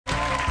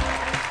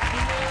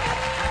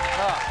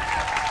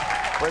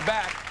We're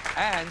back,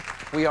 and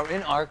we are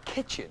in our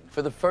kitchen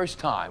for the first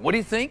time. What do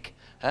you think?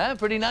 Huh?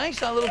 Pretty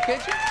nice, our little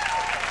kitchen?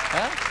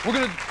 Huh?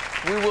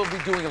 We will be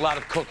doing a lot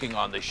of cooking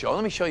on this show.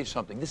 Let me show you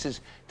something. This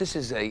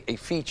is a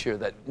feature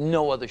that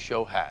no other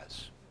show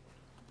has.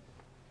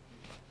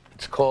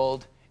 It's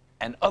called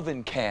an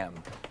oven cam.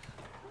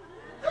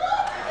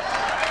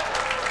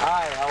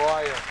 Hi, how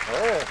are you?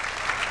 Oh.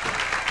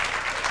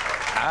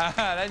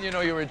 Then you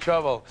know you're in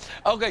trouble.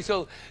 Okay,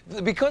 so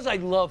because I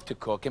love to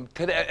cook, and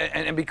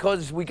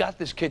because we got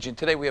this kitchen,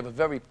 today we have a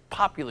very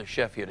popular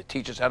chef here to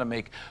teach us how to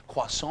make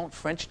croissant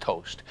French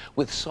toast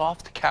with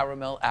soft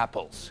caramel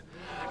apples.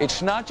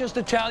 It's not just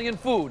Italian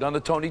food on the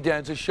Tony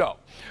Danza Show.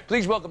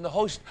 Please welcome the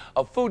host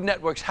of Food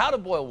Network's How to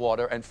Boil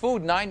Water and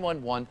Food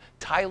 911,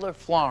 Tyler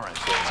Florence.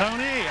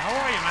 Tony, how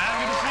are you,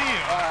 man? Good to see you.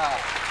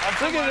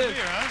 Look at this.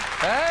 Here,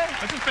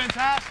 huh? This is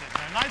fantastic,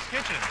 man. Nice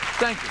kitchen.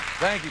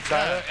 Thank you,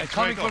 Tyler. Yeah, and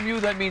coming from you,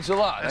 that means a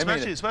lot.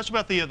 Especially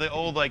about the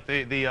old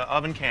the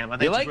oven cam. I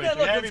think you like that?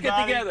 Look, let's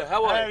get together.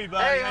 How are you?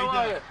 Everybody, hey, how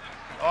are you?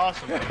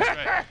 Awesome. That's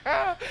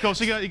great. Cool.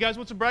 So you guys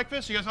want some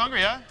breakfast? You guys hungry?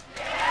 Yeah.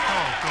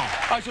 Cool.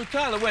 All right, so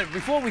Tyler, wait,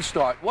 before we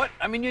start,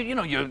 I mean, you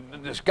know, you're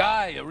this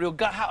guy, a real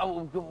guy.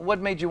 What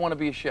made you want to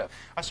be a chef?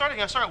 I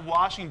started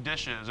washing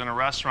dishes in a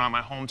restaurant in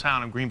my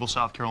hometown of Greenville,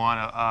 South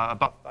Carolina,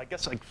 about, I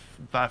guess,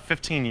 about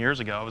 15 years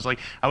ago.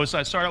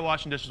 I started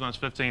washing dishes when I was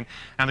 15,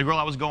 and the girl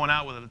I was going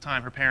out with at the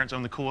time, her parents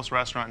owned the coolest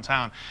restaurant in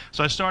town.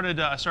 So I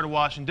started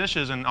washing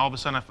dishes, and all of a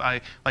sudden,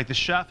 like the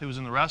chef who was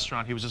in the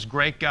restaurant, he was this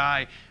great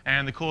guy,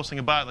 and the coolest thing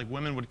about it, like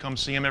women would come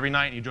see him every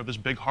night, and he drove this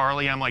big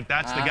Harley. I'm like,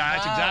 that's the guy.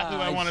 That's exactly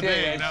what I want to be.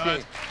 You know?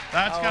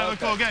 That's kind of a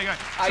cool guy.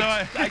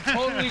 So I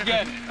totally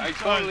get it. I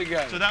totally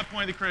get it. So at that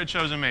point, the career had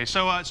chosen me.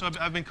 So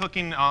I've been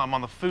cooking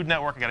on the Food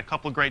Network. I got a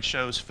couple of great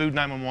shows: Food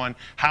 911,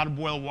 How to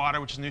Boil Water,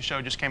 which is a new show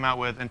I just came out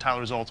with, and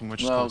Tyler's Ultimate,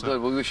 which is cool too.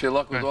 Good. We wish you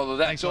luck with all of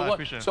that. Thanks a lot.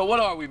 Appreciate it. So what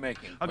are we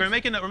making? Okay,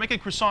 we're making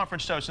croissant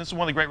French toast. This is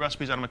one of the great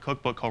recipes out of my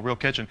cookbook called Real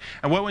Kitchen.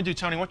 And what we do,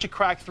 Tony, why don't you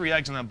crack 3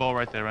 eggs in that bowl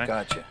right there, right?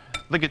 Gotcha.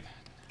 Look at,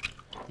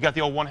 you got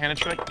the old one-handed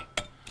trick?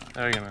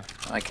 There you go, man.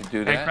 I can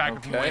do that. Egg cracker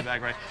from way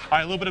back, right? All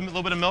right, a little bit of milk.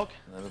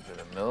 A little bit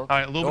of milk. All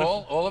right, a little bit.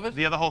 All of it?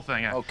 Yeah, the whole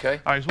thing. Yeah. Okay.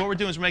 All right, so what we're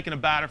doing is we're making a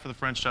batter for the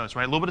French toast,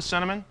 right? A little bit of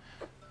cinnamon.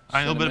 All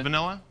right, a little bit of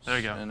vanilla. There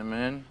you go.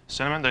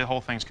 Cinnamon. The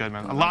whole thing's good,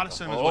 man. A lot of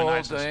cinnamon's really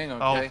nice. The whole thing. Okay.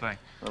 The whole thing.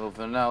 A little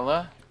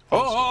vanilla.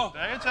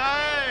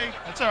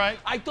 That's all right.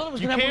 I thought it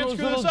was gonna have one of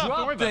those little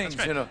drop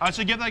things. You know. All right,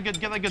 so give that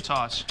a good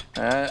toss.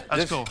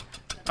 That's cool.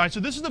 All right,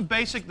 so this is the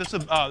basic,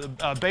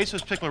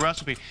 basic particular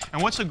recipe.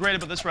 And what's so great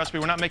about this recipe,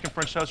 we're not making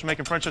French toast, we're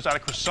making French toast out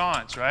of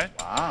croissants, right?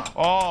 Wow.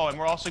 Oh, and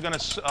we're also going to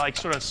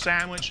sort of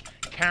sandwich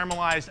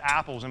caramelized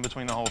apples in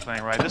between the whole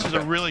thing, right? This is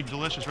a really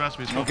delicious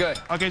recipe. Cool. Okay.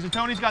 Okay, so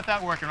Tony's got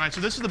that working, right? So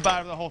this is the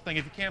batter of the whole thing.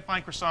 If you can't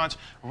find croissants,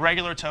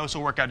 regular toast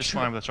will work out just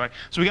fine with this, right?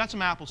 So we got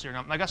some apples here.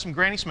 Now, I got some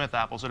Granny Smith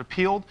apples that are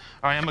peeled.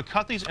 All right, I'm going to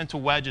cut these into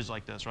wedges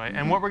like this, right?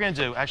 And what we're going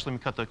to do, actually, let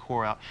me cut the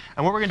core out.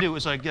 And what we're going to do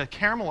is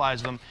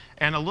caramelize them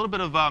and a little bit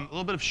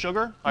of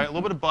sugar, all right, a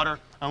little bit of butter,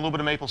 and a little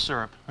bit of maple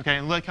syrup. Okay,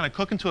 and let it kind of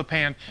cook into a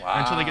pan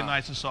until they get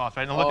nice and soft.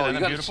 Right? And look at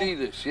that, beautiful. You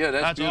gotta see this. Yeah,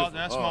 that's beautiful.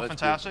 That smells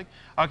fantastic.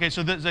 Beautiful. Okay,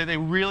 so they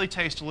really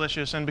taste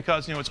delicious, and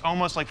because it's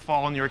almost like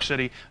fall in New York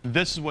City,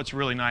 this is what's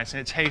really nice,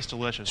 and it tastes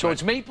delicious. So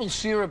it's maple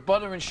syrup,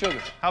 butter, and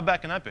sugar. How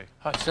bad can that be?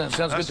 Sounds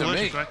good to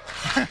me. Right?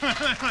 All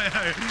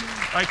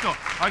right, cool.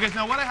 All right, guys.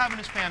 Now what I have in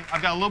this pan,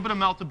 I've got a little bit of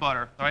melted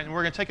butter. All right, and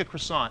we're gonna take a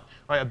croissant,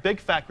 right, a big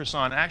fat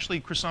croissant. And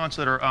actually, croissants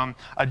that are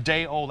a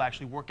day old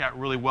actually work out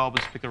really well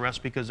with this particular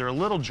recipe because they're a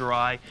little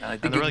dry. And I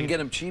think you can get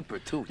them cheaper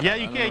too. Yeah,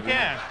 you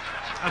can.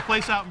 A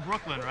place out in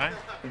Brooklyn, right?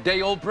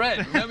 Day-old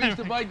bread. Remember used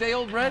to buy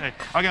day-old bread?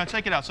 Okay, I'll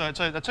take it out. So I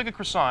took a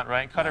croissant,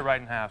 right? Cut it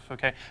right in half,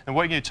 okay? And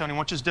what are you gonna do, Tony? Why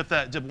don't you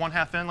just dip one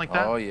half in like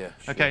that? Oh, yeah.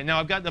 Sure. Okay, now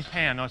I've got the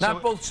pan.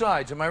 Not both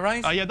sides, am I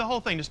right? Yeah, the whole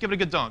thing. Just give it a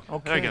good dunk.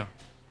 Okay. There you go.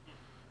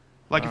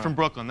 Like you're from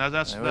Brooklyn.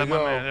 That's my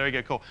man. There you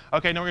go. Cool.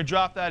 Okay, now we're gonna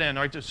drop that in.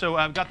 All right. So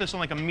I've got this on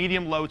like a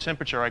medium-low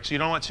temperature, right? So you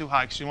don't want it too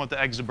high, because you don't want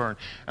the eggs to burn.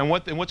 And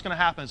what's gonna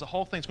happen is the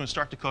whole thing's gonna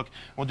start to cook.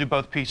 We'll do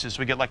both pieces, so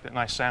we get like that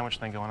nice sandwich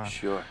thing going on.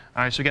 Sure. All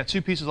right. So we got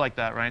 2 pieces like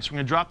that, right? So we're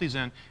gonna drop these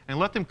in and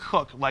let them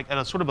cook like at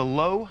a sort of a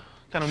low,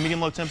 kind of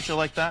medium-low temperature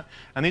like that.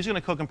 And these are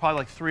gonna cook in probably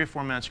like 3 or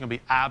 4 minutes. They're gonna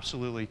be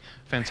absolutely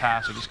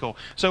fantastic. It's cool.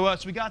 So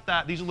we got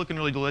that. These are looking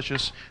really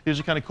delicious. These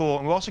are kind of cool.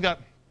 And we've also got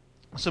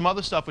some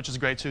other stuff which is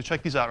great too.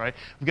 Check these out, right?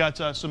 We've got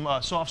some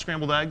soft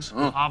scrambled eggs,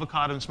 with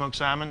avocado and smoked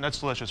salmon. That's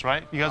delicious,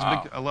 right? You guys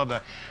are big, I love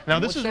that. Now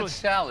this is really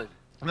salad.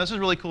 And this is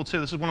really cool too.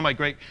 This is one of my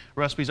great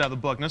recipes out of the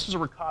book. And this is a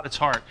ricotta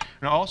tart.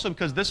 And also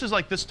because this is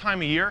like this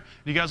time of year,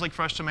 you guys like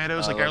fresh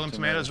tomatoes, like heirloom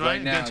tomatoes, right?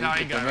 Right now, good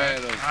Italian guy,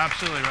 right?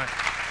 Absolutely right.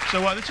 So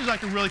this is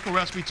like a really cool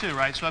recipe too,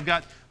 right? So I've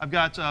got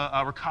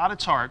a ricotta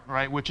tart,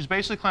 right, which is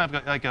basically kind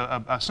of like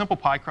a simple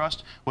pie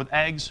crust with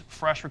eggs,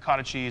 fresh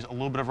ricotta cheese, a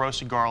little bit of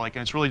roasted garlic,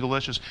 and it's really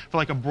delicious for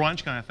like a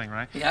brunch kind of thing,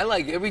 right? Yeah, I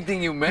like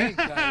everything you make.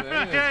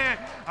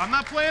 I'm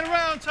not playing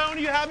around,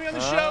 Tony. You have me on the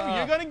show,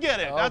 you're gonna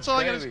get it. That's all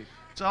I gotta say.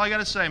 That's all I got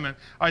to say, man.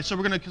 All right, so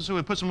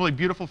we put some really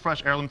beautiful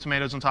fresh heirloom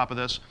tomatoes on top of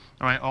this.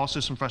 All right, also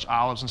some fresh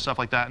olives and stuff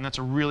like that, and that's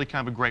a really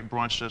kind of a great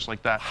brunch just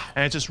like that.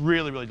 And it's just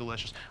really, really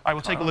delicious. All right,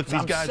 we'll take a look at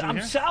these guys in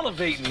here. I'm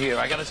salivating here,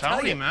 I got to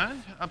tell you.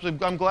 Man.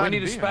 I'm glad we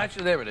need a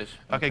spatula. There it is.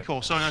 Okay,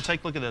 cool. So now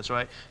take a look at this,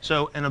 right?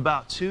 So in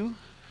about 2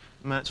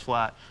 minutes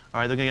flat, all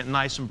right, they're going to get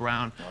nice and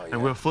brown, and we're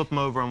going to flip them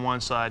over on one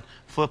side,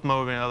 flip them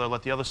over on the other,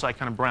 let the other side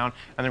kind of brown,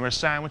 and then we're going to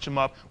sandwich them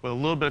up with a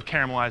little bit of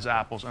caramelized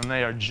apples, and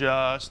they are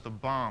just the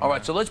bomb. All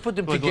right, so let's put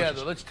them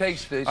together. Let's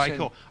taste this. All right,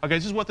 cool. Okay,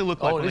 this is what they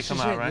look like when they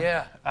come out, right?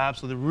 Yeah.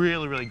 Absolutely,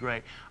 really, really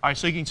great. All right,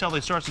 so you can tell they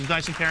start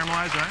nice and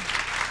caramelized,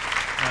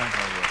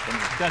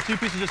 right? Got 2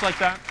 pieces just like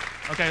that.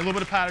 Okay, a little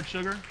bit of powdered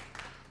sugar.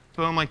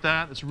 Boom, like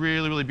that. It's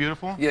really, really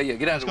beautiful. Yeah,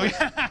 get out of the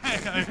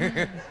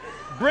way.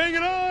 Bring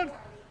it on!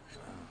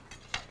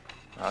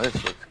 Oh,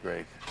 this looks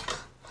great.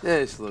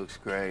 This looks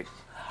great.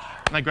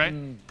 Isn't that great?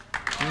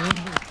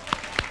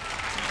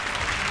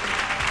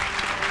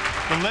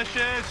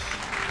 Delicious.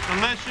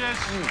 Delicious.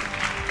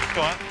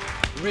 Go on.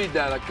 Read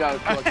that. I got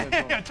it.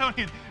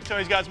 Tony's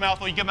got his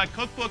mouthful. You get my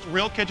cookbooks,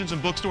 real kitchens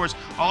and bookstores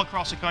all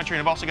across the country.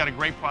 And I've also got a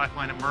great product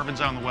line at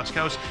Mervin's on the West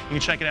Coast. You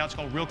can check it out. It's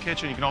called Real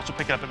Kitchen. You can also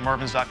pick it up at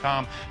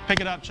mervins.com. Pick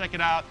it up, check it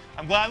out.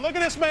 I'm glad. Look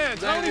at this man.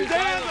 Tony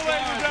Danza,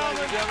 ladies and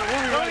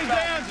gentlemen. Tony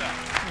Danza.